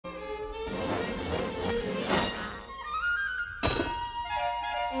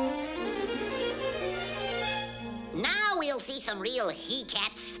real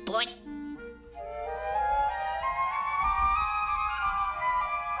he-cat sport.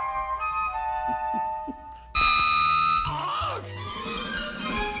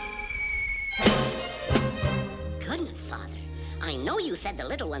 Goodness, Father. I know you said the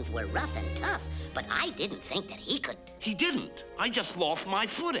little ones were rough and tough, but I didn't think that he could... He didn't. I just lost my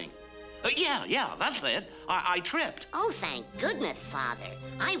footing. Yeah, that's it. I tripped. Oh, thank goodness, Father.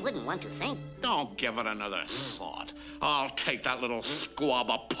 I wouldn't want to think... Don't give it another thought. I'll take that little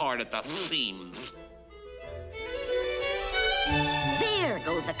squab apart at the seams. There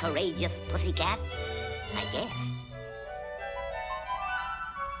goes a courageous pussycat, I guess.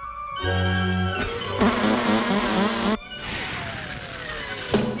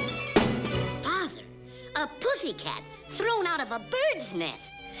 Father, a pussycat thrown out of a bird's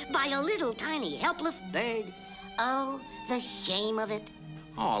nest by a little tiny helpless bird. Oh, the shame of it.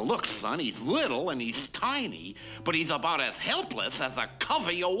 Oh, look, son, he's little and he's tiny, but he's about as helpless as a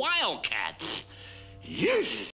covey of wildcats. Yes.